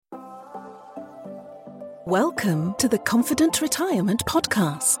Welcome to the Confident Retirement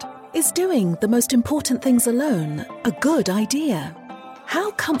Podcast. Is doing the most important things alone a good idea? How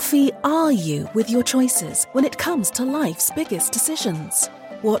comfy are you with your choices when it comes to life's biggest decisions?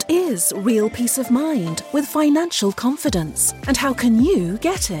 What is real peace of mind with financial confidence, and how can you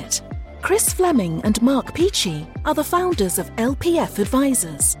get it? Chris Fleming and Mark Peachy are the founders of LPF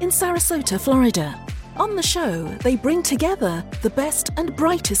Advisors in Sarasota, Florida. On the show, they bring together the best and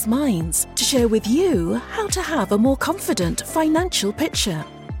brightest minds to share with you how to have a more confident financial picture.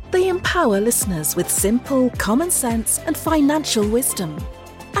 They empower listeners with simple, common sense and financial wisdom.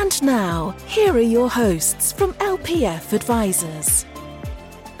 And now, here are your hosts from LPF Advisors.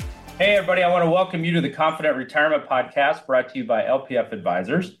 Hey everybody, I want to welcome you to the Confident Retirement Podcast brought to you by LPF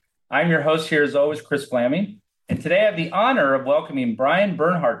Advisors. I'm your host here as always, Chris Fleming, and today I have the honor of welcoming Brian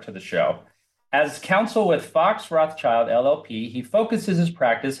Bernhardt to the show. As counsel with Fox Rothschild LLP, he focuses his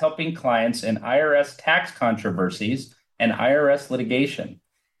practice helping clients in IRS tax controversies and IRS litigation.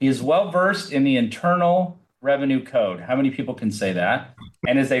 He is well-versed in the Internal Revenue Code. How many people can say that?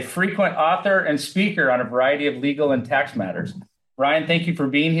 And is a frequent author and speaker on a variety of legal and tax matters. Brian, thank you for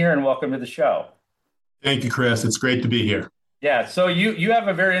being here and welcome to the show. Thank you, Chris. It's great to be here. Yeah, so you have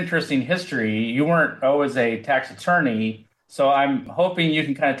a very interesting history. You weren't always a tax attorney, so I'm hoping you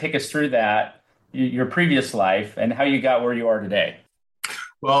can kind of take us through that, your previous life and how you got where you are today.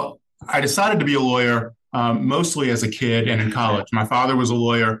 Well, I decided to be a lawyer mostly as a kid and in college. My father was a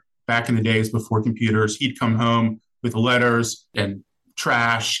lawyer back in the days before computers. He'd come home with letters and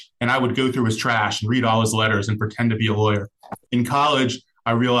trash, and I would go through his trash and read all his letters and pretend to be a lawyer. In college,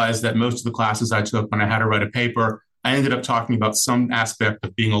 I realized that most of the classes I took when I had to write a paper, I ended up talking about some aspect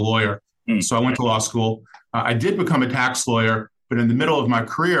of being a lawyer. So I went to law school. I did become a tax lawyer, but in the middle of my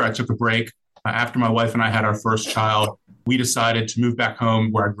career, I took a break. After my wife and I had our first child, we decided to move back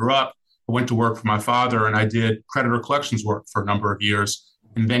home where I grew up. I went to work for my father, and I did creditor collections work for a number of years,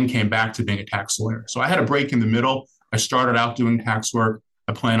 and then came back to being a tax lawyer. So I had a break in the middle. I started out doing tax work.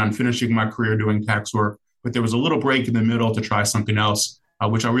 I plan on finishing my career doing tax work, but there was a little break in the middle to try something else,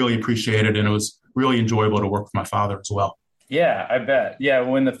 which I really appreciated, and it was really enjoyable to work with my father as well. Yeah, I bet. Yeah,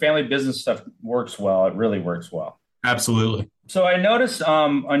 when the family business stuff works well, it really works well. Absolutely. So I noticed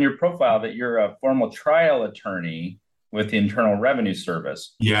on your profile that you're a formal trial attorney with the Internal Revenue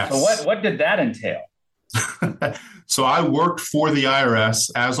Service. Yes. So what did that entail? So I worked for the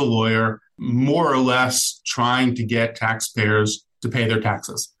IRS as a lawyer, more or less trying to get taxpayers to pay their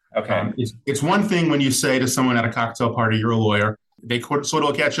taxes. Okay. It's one thing when you say to someone at a cocktail party, you're a lawyer, they sort of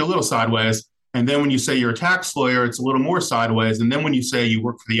look at you a little sideways. And then when you say you're a tax lawyer, it's a little more sideways. And then when you say you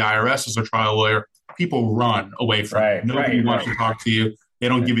work for the IRS as a trial lawyer, people run away from you. Nobody wants to talk to you. They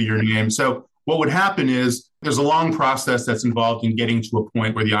don't give you your name. So what would happen is there's a long process that's involved in getting to a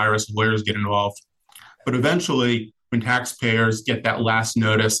point where the IRS lawyers get involved. But eventually, when taxpayers get that last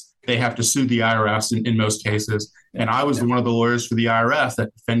notice, they have to sue the IRS in most cases. And I was one of the lawyers for the IRS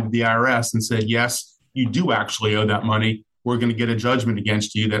that defended the IRS and said, yes, you do actually owe that money. We're going to get a judgment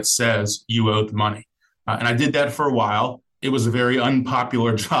against you that says you owe the money. And I did that for a while. It was a very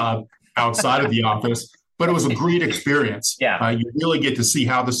unpopular job outside of the office, but it was a great experience. Yeah. You really get to see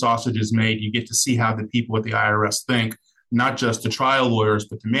how the sausage is made. You get to see how the people at the IRS think, not just the trial lawyers,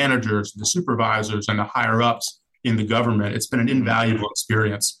 but the managers, the supervisors, and the higher ups in the government. It's been an invaluable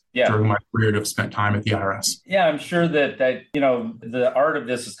experience during my career to have spent time at the IRS. Yeah, I'm sure that the art of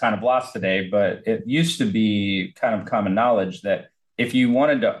this is kind of lost today, but it used to be kind of common knowledge that if you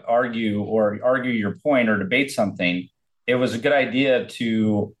wanted to argue your point or debate something, it was a good idea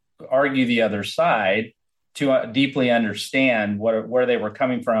to argue the other side to deeply understand where they were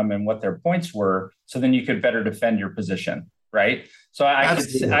coming from and what their points were, so then you could better defend your position, right? So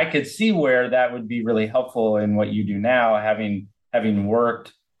I could see where that would be really helpful in what you do now, having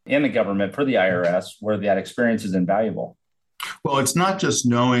worked in the government for the IRS, where that experience is invaluable. Well, it's not just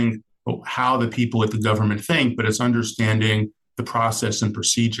knowing how the people at the government think, but it's understanding the process and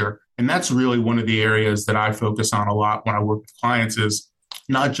procedure. And that's really one of the areas that I focus on a lot when I work with clients, is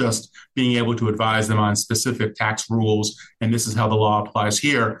not just being able to advise them on specific tax rules, and this is how the law applies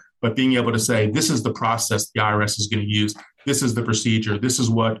here, but being able to say, this is the process the IRS is going to use. This is the procedure. This is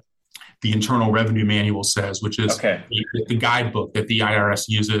what the Internal Revenue Manual says, which is the guidebook that the IRS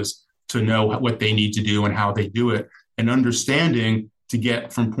uses to know what they need to do and how they do it, and understanding to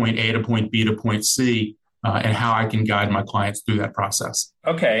get from point A to point B to point C, and how I can guide my clients through that process.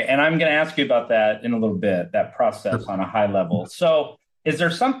 Okay. And I'm going to ask you about that in a little bit, that process on a high level. So is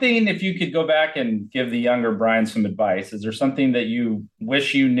there something, if you could go back and give the younger Brian some advice, is there something that you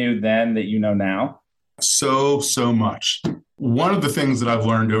wish you knew then that you know now? So much. One of the things that I've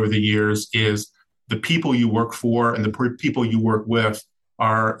learned over the years is the people you work for and the people you work with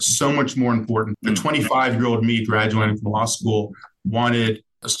are so much more important. The 25-year-old me graduating from law school wanted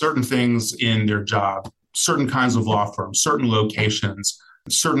certain things in their job, certain kinds of law firms, certain locations,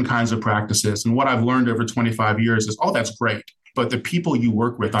 certain kinds of practices. And what I've learned over 25 years is, oh, that's great. But the people you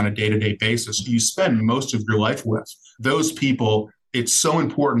work with on a day-to-day basis, you spend most of your life with, those people, it's so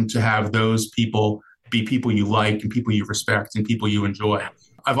important to have those people be people you like and people you respect and people you enjoy.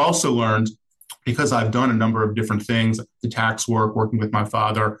 I've also learned, because I've done a number of different things, the tax work, working with my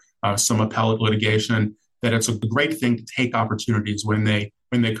father, some appellate litigation, that it's a great thing to take opportunities when they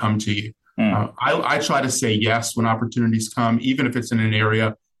come to you. I try to say yes when opportunities come, even if it's in an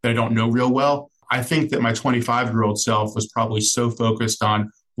area that I don't know real well. I think that my 25-year-old self was probably so focused on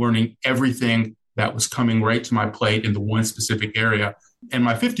learning everything that was coming right to my plate in the one specific area. And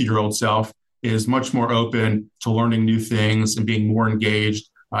my 50-year-old self is much more open to learning new things and being more engaged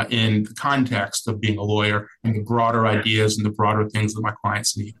in the context of being a lawyer and the broader ideas and the broader things that my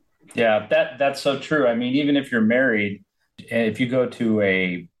clients need. Yeah, that's so true. I mean, even if you're married, if you go to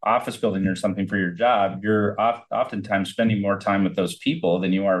a office building or something for your job, you're oftentimes spending more time with those people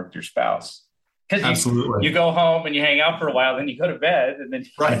than you are with your spouse. Because you go home and you hang out for a while, then you go to bed, and then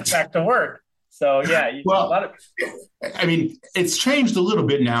you get back to work. So, yeah. I mean, it's changed a little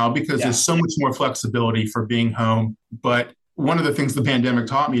bit now because there's so much more flexibility for being home. But one of the things the pandemic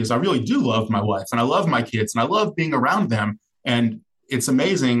taught me is I really do love my wife and I love my kids and I love being around them. And it's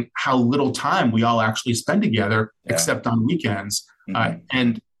amazing how little time we all actually spend together, except on weekends.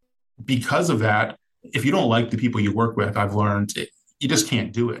 And because of that, if you don't like the people you work with, I've learned you just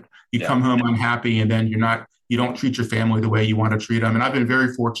can't do it. You come home unhappy, and then you don't treat your family the way you want to treat them. And I've been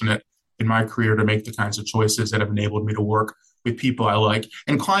very fortunate in my career to make the kinds of choices that have enabled me to work with people I like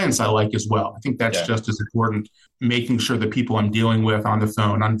and clients I like as well. I think that's just as important, making sure the people I'm dealing with on the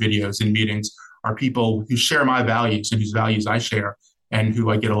phone, on videos, in meetings are people who share my values and whose values I share and who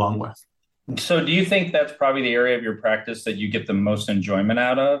I get along with. So do you think that's probably the area of your practice that you get the most enjoyment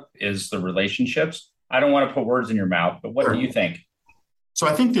out of is the relationships? I don't want to put words in your mouth, but what do you think? So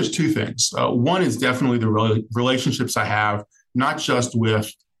I think there's two things. One is definitely the relationships I have, not just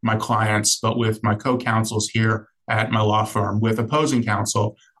with my clients, but with my co-counsels here at my law firm, with opposing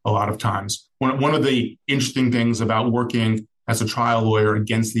counsel a lot of times. One of the interesting things about working as a trial lawyer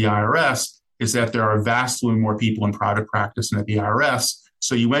against the IRS is that there are vastly more people in private practice than at the IRS.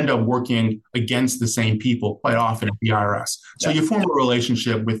 So you end up working against the same people quite often at the IRS. So you form a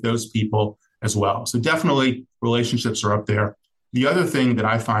relationship with those people as well. So definitely relationships are up there. The other thing that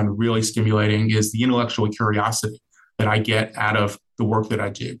I find really stimulating is the intellectual curiosity that I get out of the work that I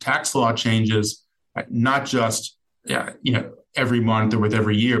do. Tax law changes, not just every month or with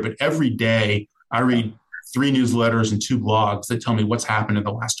every year, but every day I read 3 newsletters and 2 blogs that tell me what's happened in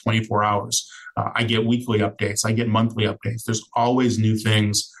the last 24 hours. I get weekly updates. I get monthly updates. There's always new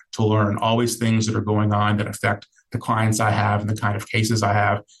things to learn, always things that are going on that affect the clients I have and the kind of cases I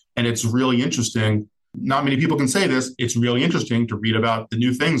have. And it's really interesting. Not many people can say this. It's really interesting to read about the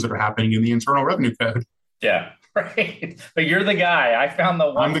new things that are happening in the Internal Revenue Code. Yeah, right. But you're the guy. I found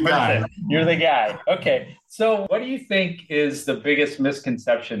the one person. Guy. You're the guy. Okay. So what do you think is the biggest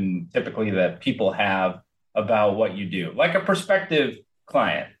misconception typically that people have about what you do? Like a prospective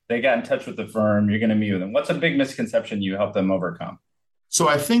client, they got in touch with the firm, you're going to meet with them. What's a big misconception you help them overcome? So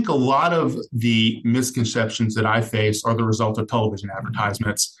I think a lot of the misconceptions that I face are the result of television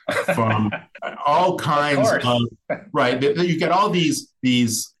advertisements from all kinds of, right. You get all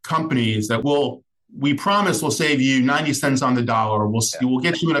these companies that we promise we'll save you 90 cents on the dollar. We'll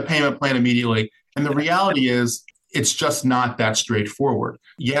get you in a payment plan immediately. And the reality is it's just not that straightforward.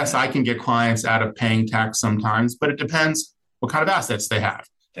 Yes, I can get clients out of paying tax sometimes, but it depends what kind of assets they have.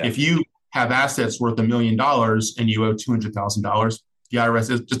 Yeah. If you have assets worth $1 million and you owe $200,000, the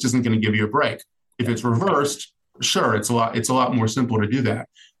IRS just isn't going to give you a break. If it's reversed, sure, it's a lot more simple to do that.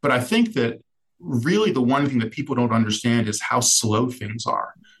 But I think that really the one thing that people don't understand is how slow things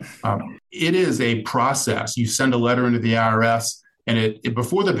are. It is a process. You send a letter into the IRS, and it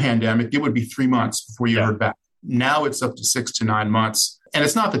before the pandemic, it would be 3 months before you heard back. Now it's up to 6 to 9 months. And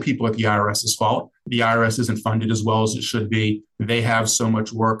it's not the people at the IRS's fault. The IRS isn't funded as well as it should be. They have so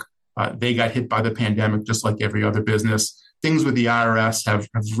much work. They got hit by the pandemic just like every other business. Things with the IRS have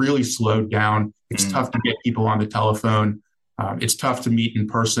really slowed down. It's tough to get people on the telephone. It's tough to meet in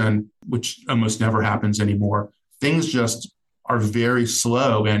person, which almost never happens anymore. Things just are very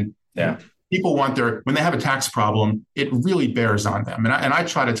slow. And people when they have a tax problem, it really bears on them. And I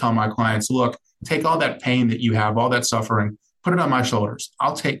try to tell my clients, look, take all that pain that you have, all that suffering, put it on my shoulders.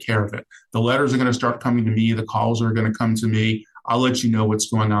 I'll take care of it. The letters are going to start coming to me. The calls are going to come to me. I'll let you know what's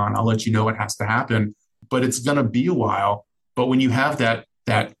going on. I'll let you know what has to happen, but it's going to be a while. But when you have that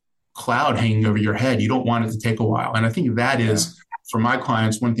cloud hanging over your head, you don't want it to take a while. And I think that is, for my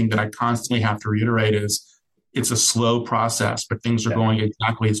clients, one thing that I constantly have to reiterate is it's a slow process, but things are going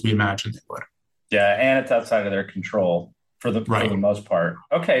exactly as we imagined they would. Yeah, and it's outside of their control for the most part.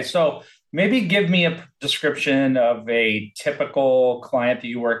 Okay, so maybe give me a description of a typical client that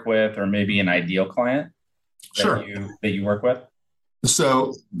you work with, or maybe an ideal client that you work with.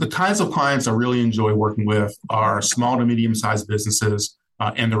 So the kinds of clients I really enjoy working with are small to medium-sized businesses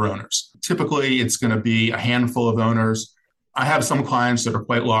and their owners. Typically, it's going to be a handful of owners. I have some clients that are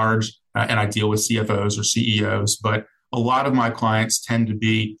quite large, and I deal with CFOs or CEOs, but a lot of my clients tend to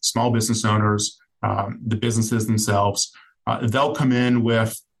be small business owners, the businesses themselves. They'll come in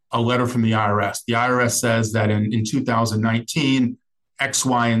with a letter from the IRS. The IRS says that in 2019, X,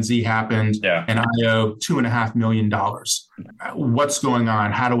 Y, and Z happened, and I owe $2.5 million. What's going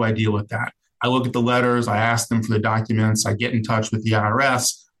on? How do I deal with that? I look at the letters. I ask them for the documents. I get in touch with the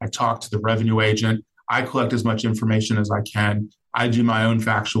IRS. I talk to the revenue agent. I collect as much information as I can. I do my own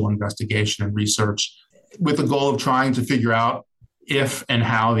factual investigation and research with the goal of trying to figure out if and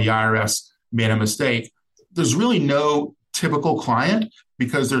how the IRS made a mistake. There's really no typical client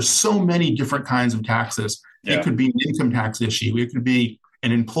because there's so many different kinds of taxes. Yeah. It could be an income tax issue. It could be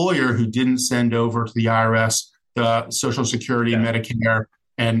an employer who didn't send over to the IRS the Social Security, Medicare,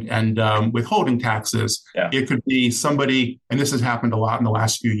 and withholding taxes. Yeah. It could be somebody, and this has happened a lot in the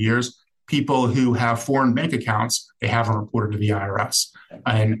last few years, people who have foreign bank accounts they haven't reported to the IRS.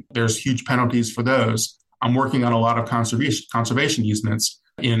 And there's huge penalties for those. I'm working on a lot of conservation easements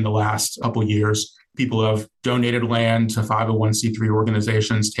in the last couple of years. People have donated land to 501c3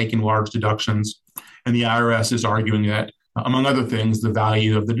 organizations, taking large deductions. And the IRS is arguing that, among other things, the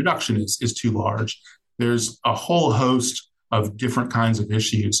value of the deduction is too large. There's a whole host of different kinds of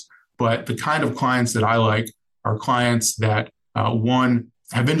issues. But the kind of clients that I like are clients that, one,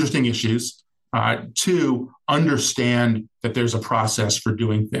 have interesting issues, two, understand that there's a process for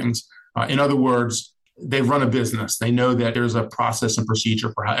doing things. In other words, they run a business. They know that there's a process and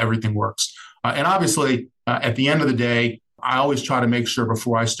procedure for how everything works. And obviously, at the end of the day, I always try to make sure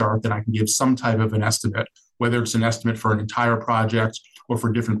before I start that I can give some type of an estimate, whether it's an estimate for an entire project or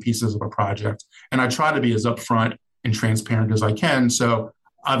for different pieces of a project. And I try to be as upfront and transparent as I can. So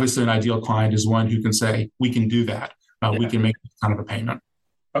obviously, an ideal client is one who can say, we can do that. We can make kind of a payment.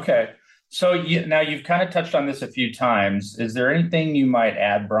 Okay. So now you've kind of touched on this a few times. Is there anything you might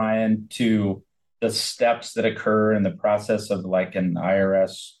add, Brian, to the steps that occur in the process of like an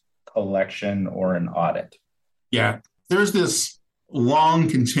IRS collection or an audit? Yeah, there's this long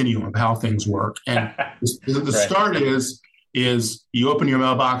continuum of how things work. And the start is you open your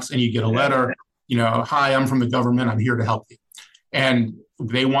mailbox and you get a letter, hi, I'm from the government. I'm here to help you. And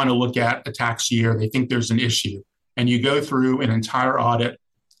they want to look at a tax year. They think there's an issue. And you go through an entire audit.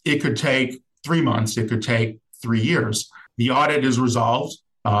 It could take 3 months. It could take 3 years. The audit is resolved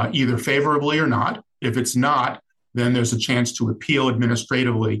either favorably or not. If it's not, then there's a chance to appeal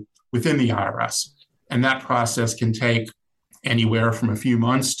administratively within the IRS. And that process can take anywhere from a few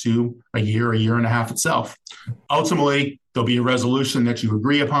months to a year and a half itself. Ultimately, there'll be a resolution that you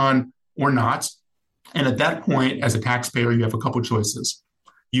agree upon or not. And at that point, as a taxpayer, you have a couple choices.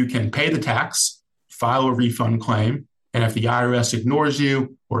 You can pay the tax, file a refund claim, and if the IRS ignores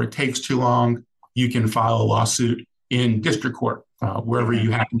you or it takes too long, you can file a lawsuit in district court, wherever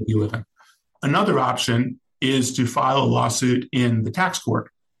you happen to be living. Another option is to file a lawsuit in the tax court.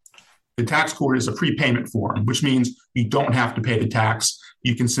 The tax court is a prepayment form, which means you don't have to pay the tax.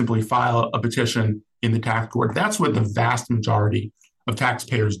 You can simply file a petition in the tax court. That's what the vast majority of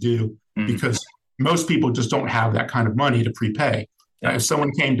taxpayers do, because most people just don't have that kind of money to prepay. If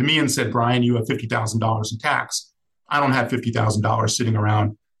someone came to me and said, Brian, you have $50,000 in tax, I don't have $50,000 sitting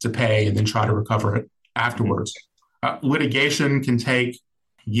around to pay and then try to recover it afterwards. Litigation can take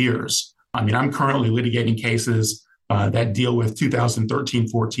years. I mean, I'm currently litigating cases that deal with 2013,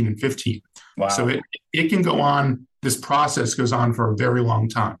 14, and 15. Wow. So it can go on. This process goes on for a very long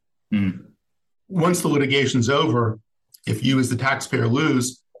time. Once the litigation's over, if you as the taxpayer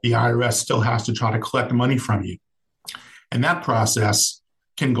lose, the IRS still has to try to collect money from you. And that process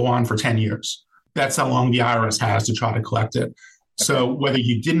can go on for 10 years. That's how long the IRS has to try to collect it. Okay. So whether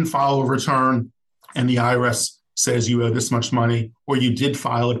you didn't file a return and the IRS says you owe this much money, or you did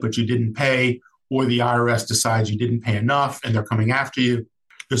file it but you didn't pay, or the IRS decides you didn't pay enough and they're coming after you,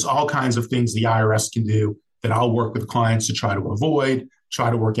 there's all kinds of things the IRS can do that I'll work with clients to try to avoid, try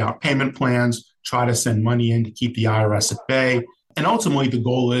to work out payment plans, try to send money in to keep the IRS at bay. And ultimately, the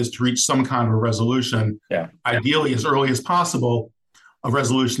goal is to reach some kind of a resolution, ideally as early as possible, a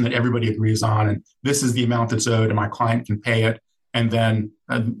resolution that everybody agrees on. And this is the amount that's owed, and my client can pay it. And then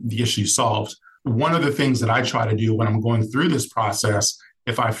the issue solved. One of the things that I try to do when I'm going through this process,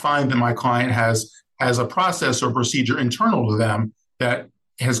 if I find that my client has a process or procedure internal to them that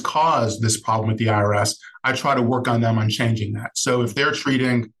has caused this problem with the IRS, I try to work on them on changing that. So if they're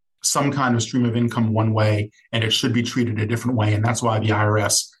treating some kind of stream of income one way and it should be treated a different way, and that's why the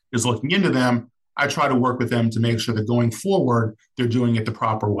IRS is looking into them, I try to work with them to make sure that going forward, they're doing it the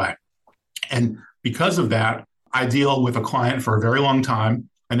proper way. And because of that, I deal with a client for a very long time.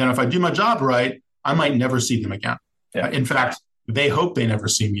 And then if I do my job right, I might never see them again. In fact, they hope they never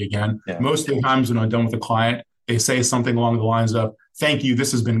see me again. Most of the times when I'm done with a client, they say something along the lines of, "Thank you,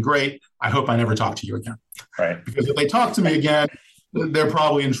 this has been great. I hope I never talk to you again." Right. Because if they talk to me again, they're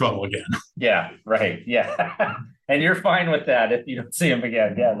probably in trouble again. Yeah, right. Yeah. And you're fine with that if you don't see them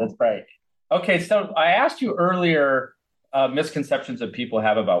again. Yeah, that's right. Okay, so I asked you earlier misconceptions that people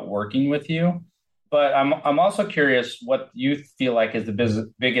have about working with you, but I'm also curious what you feel like is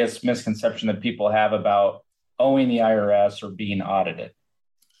the biggest misconception that people have about owing the IRS or being audited.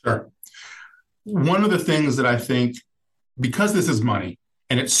 Sure. One of the things that I think, because this is money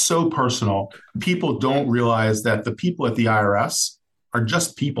and it's so personal, people don't realize that the people at the IRS are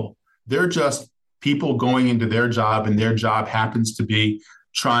just people. They're just people going into their job, and their job happens to be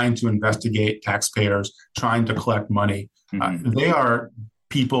trying to investigate taxpayers, trying to collect money. They are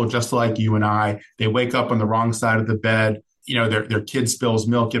people just like you and I. They wake up on the wrong side of the bed. Their kid spills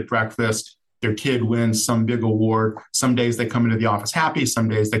milk at breakfast. Their kid wins some big award. Some days they come into the office happy. Some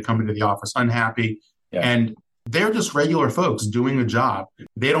days they come into the office unhappy. And they're just regular folks doing a job.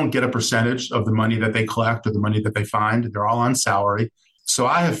 They don't get a percentage of the money that they collect or the money that they find. They're all on salary. So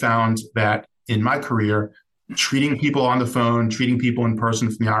I have found that in my career, treating people on the phone, treating people in person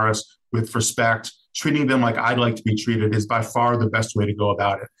from the IRS with respect, treating them like I'd like to be treated is by far the best way to go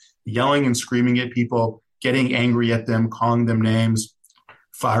about it. Yelling and screaming at people, getting angry at them, calling them names,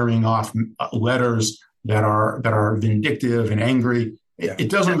 firing off letters that are vindictive and angry. It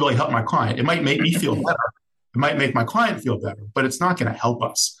doesn't really help my client. It might make me feel better. It might make my client feel better, but it's not going to help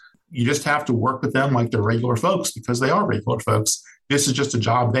us. You just have to work with them like they're regular folks, because they are regular folks. This is just a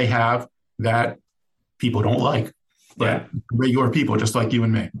job they have that people don't like, but regular people just like you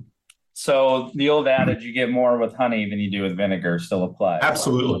and me. So the old adage, you get more with honey than you do with vinegar, still applies.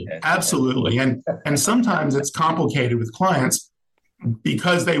 Absolutely. Okay. Absolutely. And sometimes it's complicated with clients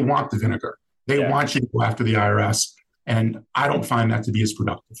because they want the vinegar. They want you to go after the IRS. And I don't find that to be as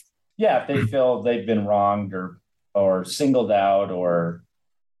productive. Yeah, if they feel they've been wronged or singled out or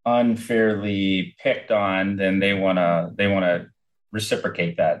unfairly picked on, then they want to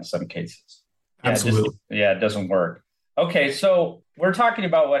reciprocate that in some cases. Absolutely. It doesn't work. Okay, so we're talking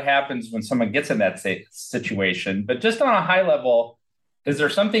about what happens when someone gets in that situation, but just on a high level, is there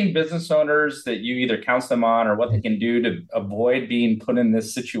something business owners that you either counsel them on or what they can do to avoid being put in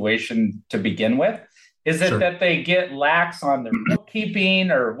this situation to begin with? Is it that they get lax on their bookkeeping,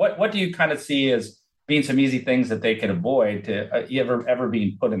 or what do you kind of see as being some easy things that they can avoid to ever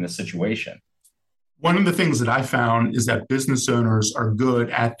being put in this situation? One of the things that I found is that business owners are good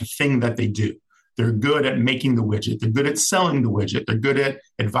at the thing that they do. They're good at making the widget. They're good at selling the widget. They're good at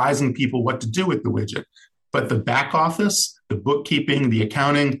advising people what to do with the widget. But the back office, the bookkeeping, the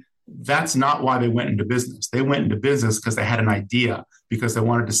accounting, that's not why they went into business. They went into business because they had an idea, because they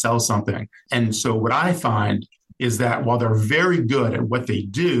wanted to sell something. And so what I find is that while they're very good at what they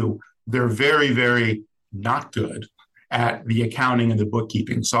do, they're very, very not good at the accounting and the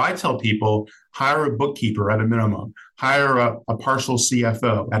bookkeeping. So I tell people, hire a bookkeeper at a minimum, hire a partial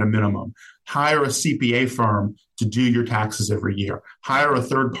CFO at a minimum, hire a CPA firm to do your taxes every year, hire a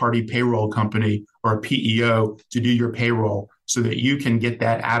third-party payroll company or a PEO to do your payroll so that you can get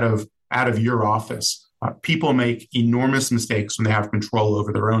that out of your office. People make enormous mistakes when they have control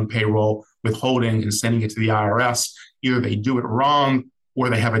over their own payroll, withholding and sending it to the IRS. Either they do it wrong, or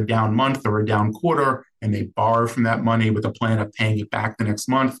they have a down month or a down quarter, and they borrow from that money with a plan of paying it back the next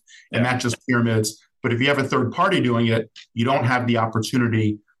month. And that just pyramids. But if you have a third party doing it, you don't have the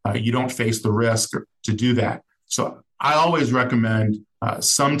opportunity, you don't face the risk to do that. So I always recommend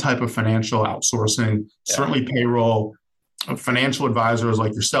some type of financial outsourcing, certainly payroll. Financial advisors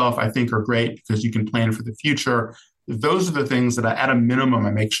like yourself, I think, are great because you can plan for the future. Those are the things that at a minimum,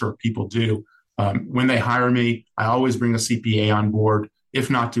 I make sure people do. When they hire me, I always bring a CPA on board, if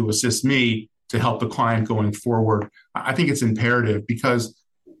not to assist me, to help the client going forward. I think it's imperative because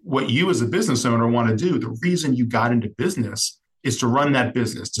what you as a business owner want to do, the reason you got into business is to run that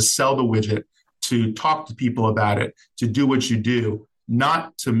business, to sell the widget, to talk to people about it, to do what you do,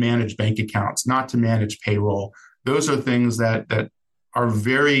 not to manage bank accounts, not to manage payroll. Those are things that are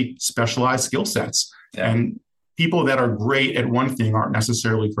very specialized skill sets. Yeah. And people that are great at one thing aren't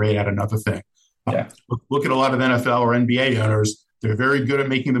necessarily great at another thing. Yeah. Look at a lot of NFL or NBA owners. They're very good at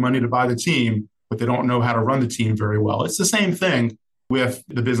making the money to buy the team, but they don't know how to run the team very well. It's the same thing with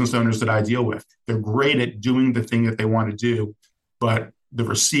the business owners that I deal with. They're great at doing the thing that they want to do, but the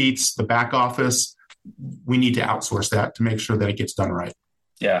receipts, the back office, we need to outsource that to make sure that it gets done right.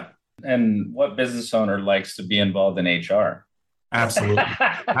 Yeah. And what business owner likes to be involved in HR? Absolutely.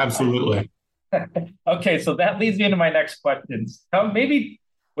 Absolutely. Okay, so that leads me into my next questions. Maybe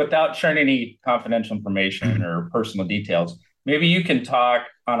without sharing any confidential information or personal details, maybe you can talk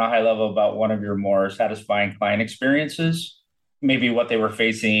on a high level about one of your more satisfying client experiences, maybe what they were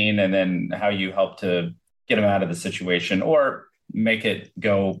facing, and then how you helped to get them out of the situation or make it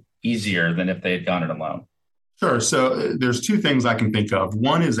go easier than if they had gone it alone. Sure. So there's two things I can think of.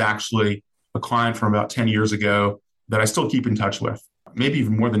 One is actually a client from about 10 years ago that I still keep in touch with, maybe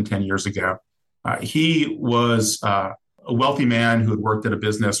even more than 10 years ago. He was a wealthy man who had worked at a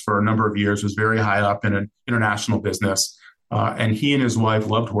business for a number of years, was very high up in an international business. And he and his wife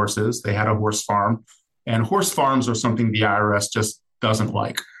loved horses. They had a horse farm. And horse farms are something the IRS just doesn't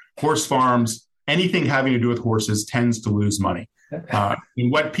like. Horse farms, anything having to do with horses tends to lose money.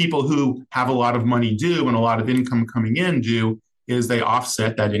 And what people who have a lot of money do and a lot of income coming in do is they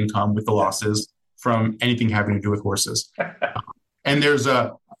offset that income with the losses from anything having to do with horses. And there's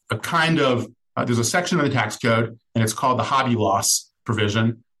a kind of, there's a section of the tax code, and it's called the hobby loss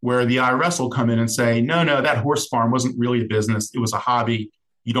provision, where the IRS will come in and say, no, that horse farm wasn't really a business. It was a hobby.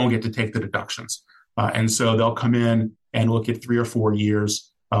 You don't get to take the deductions. And so they'll come in and look at 3 or 4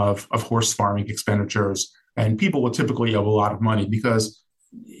 years of horse farming expenditures. And people will typically owe a lot of money because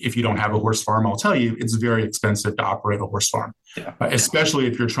if you don't have a horse farm, I'll tell you, it's very expensive to operate a horse farm, especially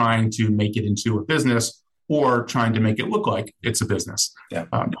if you're trying to make it into a business or trying to make it look like it's a business. Yeah.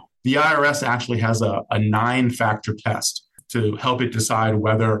 The IRS actually has a 9-factor test to help it decide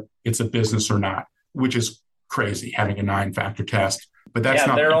whether it's a business or not, which is crazy, having a 9-factor test. But that's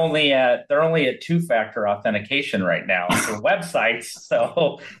not. They're only at 2-factor authentication right now for websites.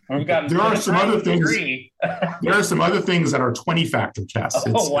 So we've got. There are some other things. There are some other things that are 20-factor tests.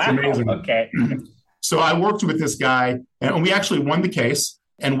 Wow! It's amazing. Okay. So I worked with this guy, and we actually won the case.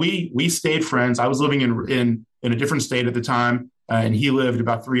 And we stayed friends. I was living in a different state at the time, and he lived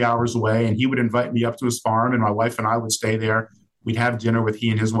about 3 hours away. And he would invite me up to his farm, and my wife and I would stay there. We'd have dinner with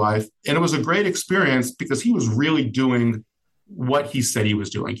he and his wife, and it was a great experience because he was really doing what he said he was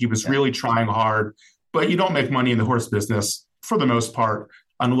doing. He was really trying hard, but you don't make money in the horse business for the most part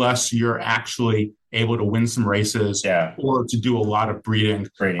unless you're actually able to win some races or to do a lot of breeding.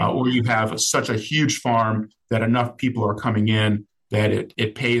 Or you have such a huge farm that enough people are coming in that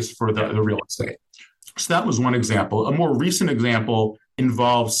it pays for the real estate. So that was one example. A more recent example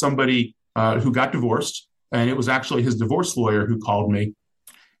involves somebody who got divorced, and it was actually his divorce lawyer who called me.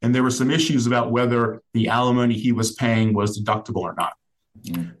 And there were some issues about whether the alimony he was paying was deductible or not.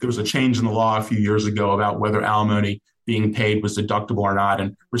 There was a change in the law a few years ago about whether alimony being paid was deductible or not,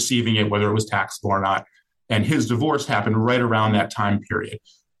 and receiving it, whether it was taxable or not. And his divorce happened right around that time period.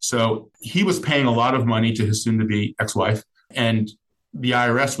 So he was paying a lot of money to his soon-to-be ex-wife, and the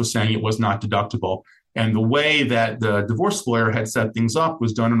IRS was saying it was not deductible. And the way that the divorce lawyer had set things up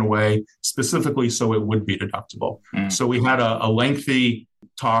was done in a way specifically so it would be deductible. So we had a lengthy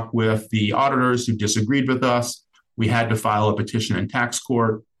talk with the auditors who disagreed with us. We had to file a petition in tax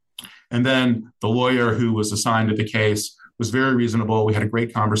court. And then the lawyer who was assigned to the case was very reasonable. We had a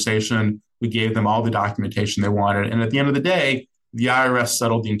great conversation. We gave them all the documentation they wanted. And at the end of the day, the IRS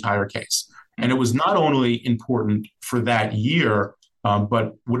settled the entire case. And it was not only important for that year,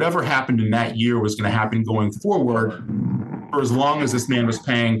 but whatever happened in that year was going to happen going forward for as long as this man was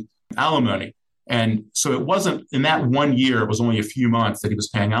paying alimony. And so it wasn't in that 1 year, it was only a few months that he was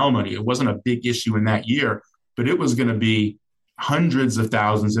paying alimony. It wasn't a big issue in that year, but it was going to be hundreds of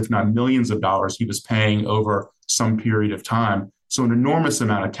thousands, if not millions of dollars he was paying over some period of time. So an enormous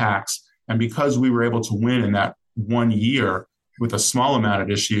amount of tax. And because we were able to win in that 1 year with a small amount of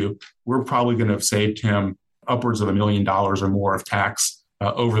issue, we're probably going to have saved him upwards of $1 million or more of tax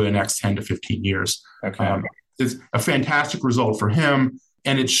over the next 10 to 15 years. Okay. It's a fantastic result for him.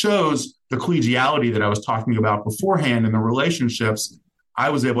 And it shows the collegiality that I was talking about beforehand in the relationships. I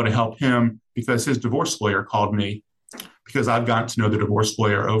was able to help him because his divorce lawyer called me, because I've gotten to know the divorce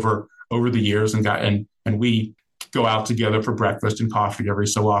lawyer over the years and we go out together for breakfast and coffee every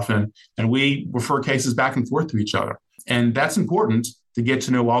so often. And we refer cases back and forth to each other. And that's important to get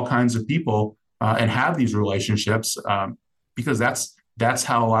to know all kinds of people and have these relationships because that's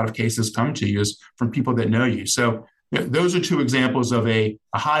how a lot of cases come to you, is from people that know you. So those are two examples of a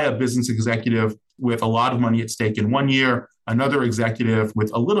high-up business executive with a lot of money at stake in one year, another executive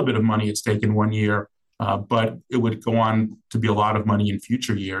with a little bit of money at stake in one year, but it would go on to be a lot of money in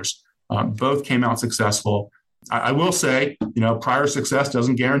future years. Both came out successful. I will say, prior success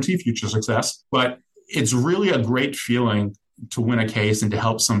doesn't guarantee future success, but it's really a great feeling to win a case and to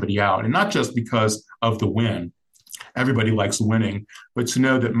help somebody out. And not just because of the win. Everybody likes winning, but to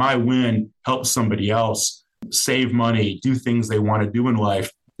know that my win helps somebody else save money, do things they want to do in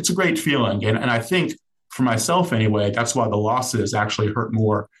life, it's a great feeling. And I think for myself anyway, that's why the losses actually hurt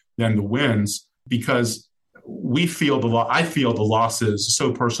more than the wins, because I feel the losses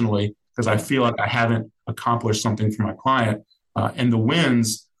so personally because I feel like I haven't accomplished something for my client. And the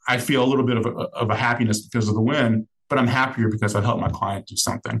wins, I feel a little bit of a happiness because of the win, but I'm happier because I've helped my client do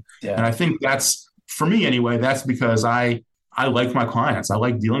something. Yeah. And I think that's, for me anyway, that's because I like my clients. I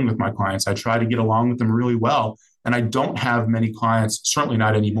like dealing with my clients. I try to get along with them really well. And I don't have many clients, certainly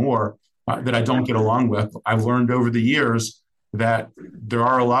not anymore, that I don't get along with. I've learned over the years that there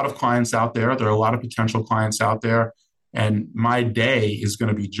are a lot of clients out there. There are a lot of potential clients out there. And my day is going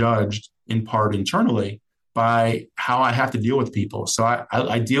to be judged in part internally by how I have to deal with people. So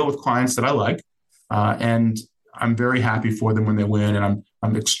I deal with clients that I like, and I'm very happy for them when they win. And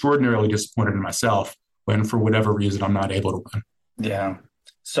I'm extraordinarily disappointed in myself when, for whatever reason, I'm not able to win. Yeah.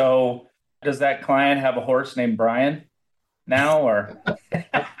 So does that client have a horse named Brian now, or?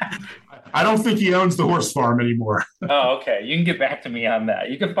 I don't think he owns the horse farm anymore. Oh, okay. You can get back to me on that.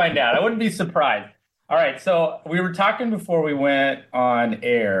 You can find out. I wouldn't be surprised. All right. So we were talking before we went on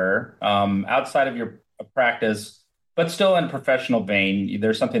air, outside of your practice, but still in professional vein,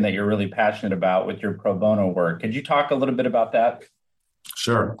 there's something that you're really passionate about with your pro bono work. Could you talk a little bit about that?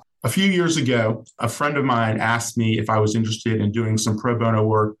 Sure. A few years ago, a friend of mine asked me if I was interested in doing some pro bono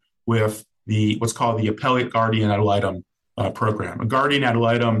work with what's called the appellate guardian ad litem program. A guardian ad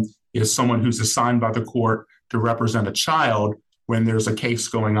litem is someone who's assigned by the court to represent a child when there's a case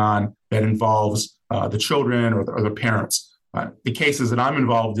going on that involves the children or the parents. The cases that I'm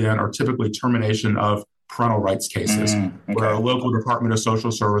involved in are typically termination of parental rights cases, where a local Department of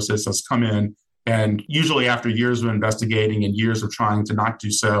Social Services has come in, and usually after years of investigating and years of trying to not do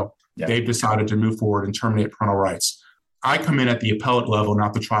so, they've decided to move forward and terminate parental rights. I come in at the appellate level,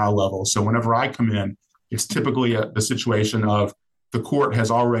 not the trial level. So whenever I come in, it's typically the situation of the court has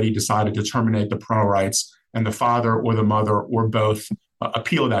already decided to terminate the parental rights, and the father or the mother or both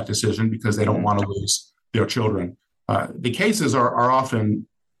appeal that decision because they don't want to lose their children. The cases are often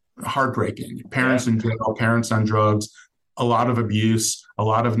heartbreaking. Parents in jail, parents on drugs, a lot of abuse, a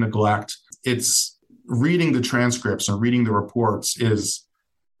lot of neglect. It's reading the transcripts and reading the reports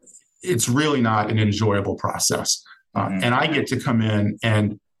it's really not an enjoyable process. And I get to come in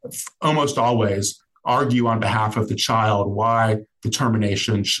and almost always argue on behalf of the child why the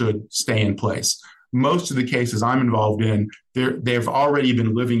termination should stay in place. Most of the cases I'm involved in, they've already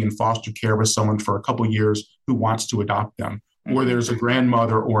been living in foster care with someone for a couple of years who wants to adopt them, or there's a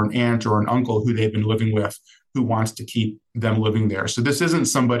grandmother or an aunt or an uncle who they've been living with who wants to keep them living there. So this isn't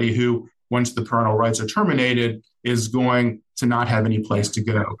somebody who, once the parental rights are terminated, is going to not have any place to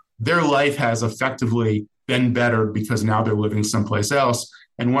go. Their life has effectively been bettered because now they're living someplace else.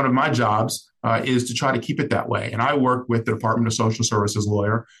 And one of my jobs is to try to keep it that way. And I work with the Department of Social Services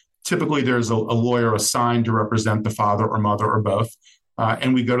lawyer. Typically, there's a lawyer assigned to represent the father or mother or both.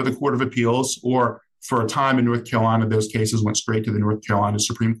 And we go to the Court of Appeals, or for a time in North Carolina, those cases went straight to the North Carolina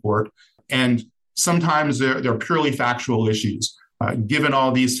Supreme Court. And sometimes they're purely factual issues. Given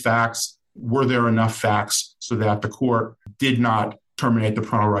all these facts, were there enough facts so that the court did not terminate the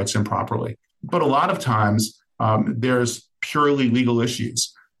parental rights improperly? But a lot of times, there's purely legal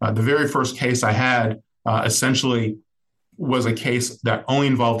issues. The very first case I had essentially was a case that only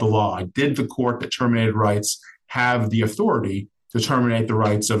involved the law. Did the court that terminated rights have the authority to terminate the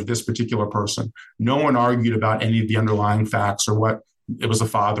rights of this particular person? No one argued about any of the underlying facts or what it was a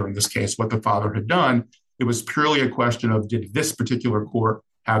father in this case, what the father had done. It was purely a question of, did this particular court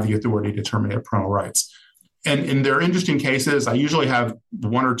have the authority to terminate parental rights? And there are interesting cases. I usually have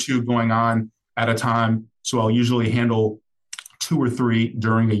one or two going on at a time. So I'll usually handle 2 or 3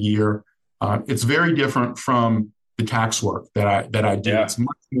 during a year. It's very different from the tax work that I do. Yeah. It's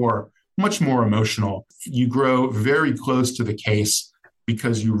much more emotional. You grow very close to the case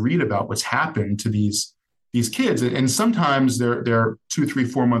because you read about what's happened to these kids. And sometimes they're 2, 3,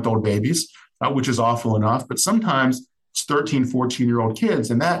 4-month-old babies, which is awful enough. But sometimes it's 13, 14-year-old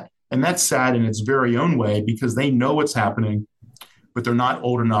kids. And that's sad in its very own way because they know what's happening. but they're not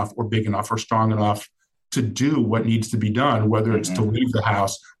old enough or big enough or strong enough to do what needs to be done, whether it's to leave the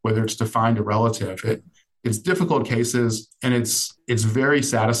house, whether it's to find a relative. It's difficult cases, and it's very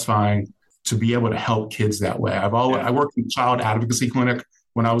satisfying to be able to help kids that way. I worked in a child advocacy clinic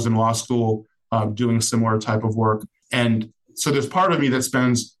when I was in law school, doing similar type of work. And so there's part of me that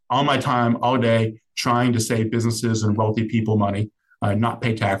spends all my time all day trying to save businesses and wealthy people money, not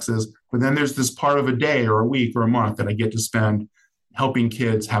pay taxes. But then there's this part of a day or a week or a month that I get to spend helping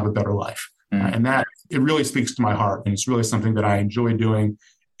kids have a better life. And that, it really speaks to my heart. And it's really something that I enjoy doing.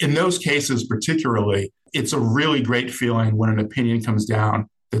 In those cases, particularly, it's a really great feeling when an opinion comes down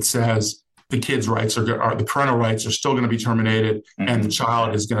that says the kids' rights the parental rights are still going to be terminated and the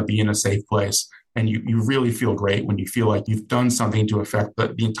child is going to be in a safe place. And you really feel great when you feel like you've done something to affect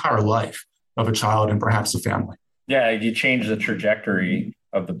the entire life of a child and perhaps a family. Yeah, you change the trajectory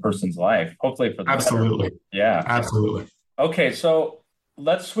of the person's life, hopefully for the Absolutely. better. Yeah. Absolutely. Okay, so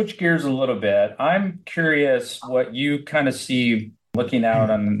let's switch gears a little bit. I'm curious what you kind of see looking out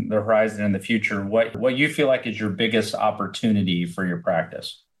on the horizon in the future, what you feel like is your biggest opportunity for your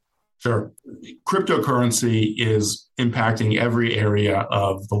practice. Sure. Cryptocurrency is impacting every area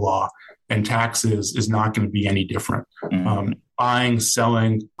of the law, and taxes is not going to be any different. Buying,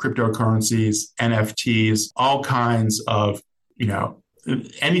 selling cryptocurrencies, NFTs, all kinds of,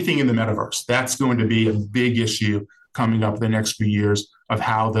 anything in the metaverse, that's going to be a big issue coming up the next few years of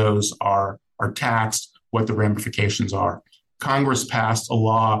how those are taxed, what the ramifications are. Congress passed a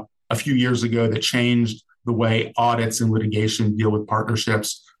law a few years ago that changed the way audits and litigation deal with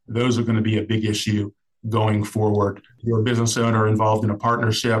partnerships. Those are going to be a big issue going forward. You're a business owner involved in a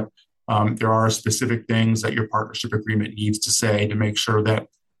partnership. There are specific things that your partnership agreement needs to say to make sure that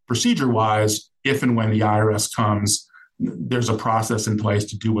procedure-wise, if and when the IRS comes, there's a process in place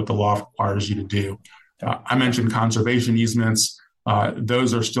to do what the law requires you to do. I mentioned conservation easements.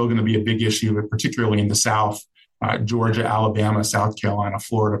 Those are still going to be a big issue, particularly in the South, Georgia, Alabama, South Carolina,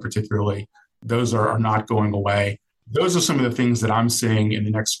 Florida, particularly. Those are not going away. Those are some of the things that I'm seeing in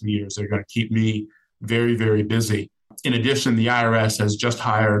the next few years that are going to keep me very, very busy. In addition, the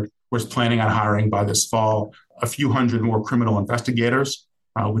IRS was planning on hiring by this fall a few hundred more criminal investigators,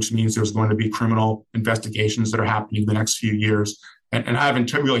 which means there's going to be criminal investigations that are happening the next few years. And I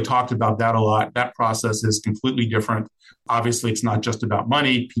haven't really talked about that a lot. That process is completely different. Obviously, it's not just about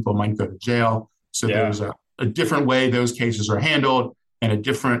money. People might go to jail. So there's a different way those cases are handled and a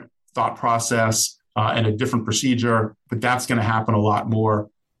different thought process and a different procedure. But that's going to happen a lot more.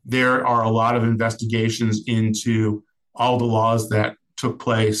 There are a lot of investigations into all the laws that took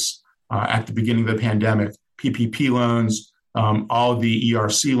place at the beginning of the pandemic, PPP loans, all the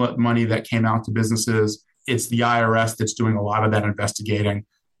ERC money that came out to businesses. It's the IRS that's doing a lot of that investigating,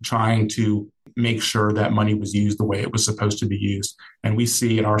 trying to make sure that money was used the way it was supposed to be used. And we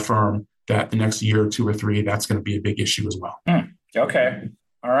see at our firm that the next year or two or three, that's going to be a big issue as well. Okay.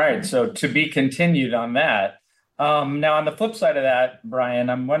 All right. So to be continued on that. Now, on the flip side of that, Brian,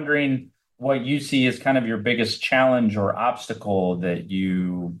 I'm wondering what you see as kind of your biggest challenge or obstacle that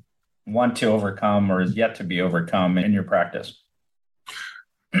you want to overcome or is yet to be overcome in your practice.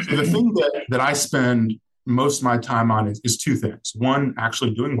 So the thing that I spend most of my time on is two things. One,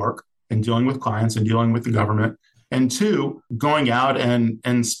 actually doing work and dealing with clients and dealing with the government. And two, going out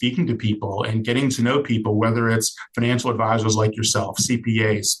and speaking to people and getting to know people, whether it's financial advisors like yourself,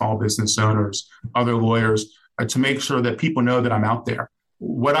 CPAs, small business owners, other lawyers, to make sure that people know that I'm out there.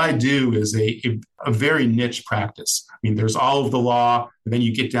 What I do is a very niche practice. I mean, there's all of the law, and then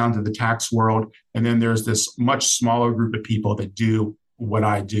you get down to the tax world, and then there's this much smaller group of people that do what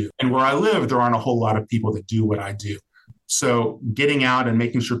I do. And where I live, there aren't a whole lot of people that do what I do. So getting out and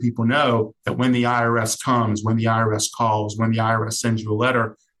making sure people know that when the IRS comes, when the IRS calls, when the IRS sends you a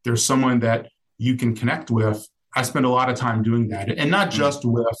letter, there's someone that you can connect with. I spend a lot of time doing that, and not just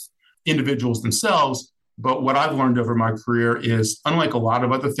with individuals themselves, but what I've learned over my career is, unlike a lot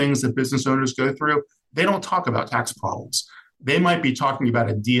of other things that business owners go through, they don't talk about tax problems. They might be talking about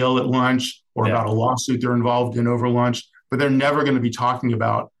a deal at lunch or about a lawsuit they're involved in over lunch, but they're never going to be talking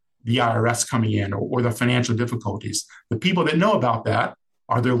about the IRS coming in or the financial difficulties. The people that know about that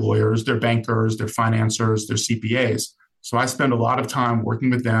are their lawyers, their bankers, their financiers, their CPAs. So I spend a lot of time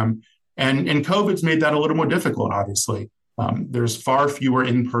working with them. And COVID's made that a little more difficult, obviously. There's far fewer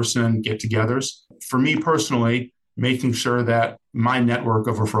in-person get-togethers. For me personally, making sure that my network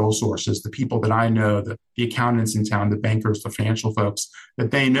of referral sources, the people that I know, the accountants in town, the bankers, the financial folks, that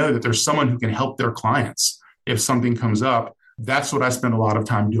they know that there's someone who can help their clients if something comes up. That's what I spend a lot of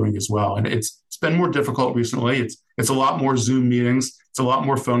time doing as well. And it's been more difficult recently. It's It's a lot more Zoom meetings. It's a lot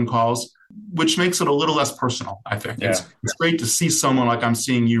more phone calls, which makes it a little less personal, I think. Yeah. It's great to see someone like I'm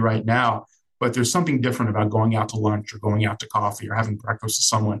seeing you right now, but there's something different about going out to lunch or going out to coffee or having breakfast with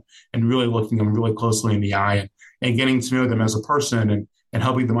someone and really looking them really closely in the eye and getting to know them as a person and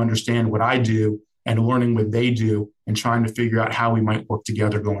helping them understand what I do and learning what they do and trying to figure out how we might work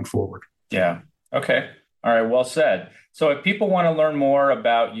together going forward. Yeah. Okay. All right. Well said. So if people want to learn more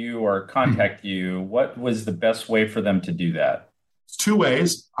about you or contact you, what was the best way for them to do that? It's two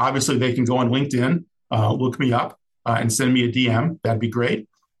ways. Obviously, they can go on LinkedIn, look me up, and send me a DM. That'd be great.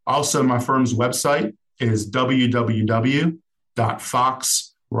 Also, my firm's website is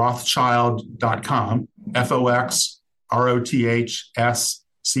www.foxrothschild.com,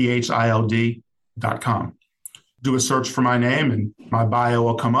 FOXROTHSCHILD.com. Do a search for my name and my bio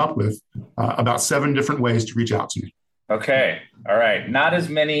will come up with about 7 different ways to reach out to me. Okay. All right. Not as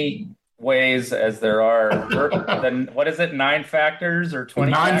many ways as there are. Then what is it? 9 factors or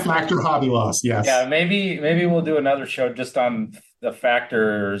 20? 9-factor hobby loss. Yes. Yeah. Maybe we'll do another show just on the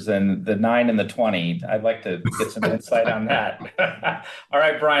factors and the 9 and the 20. I'd like to get some insight on that. All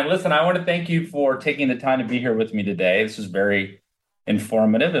right, Brian, listen, I want to thank you for taking the time to be here with me today. This is very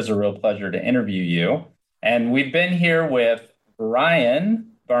informative. It's a real pleasure to interview you. And we've been here with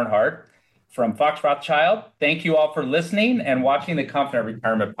Brian Bernhardt from Fox Rothschild. Thank you all for listening and watching the Confident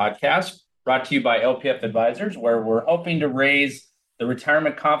Retirement Podcast, brought to you by LPF Advisors, where we're hoping to raise the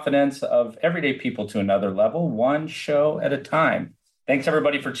retirement confidence of everyday people to another level, one show at a time. Thanks,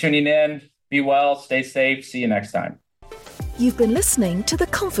 everybody, for tuning in. Be well, stay safe. See you next time. You've been listening to the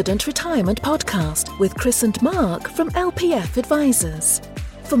Confident Retirement Podcast with Chris and Mark from LPF Advisors.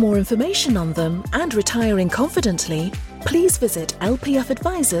 For more information on them and retiring confidently, please visit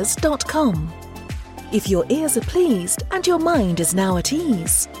lpfadvisors.com. If your ears are pleased and your mind is now at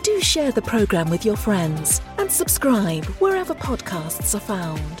ease, do share the program with your friends and subscribe wherever podcasts are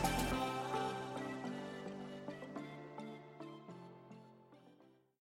found.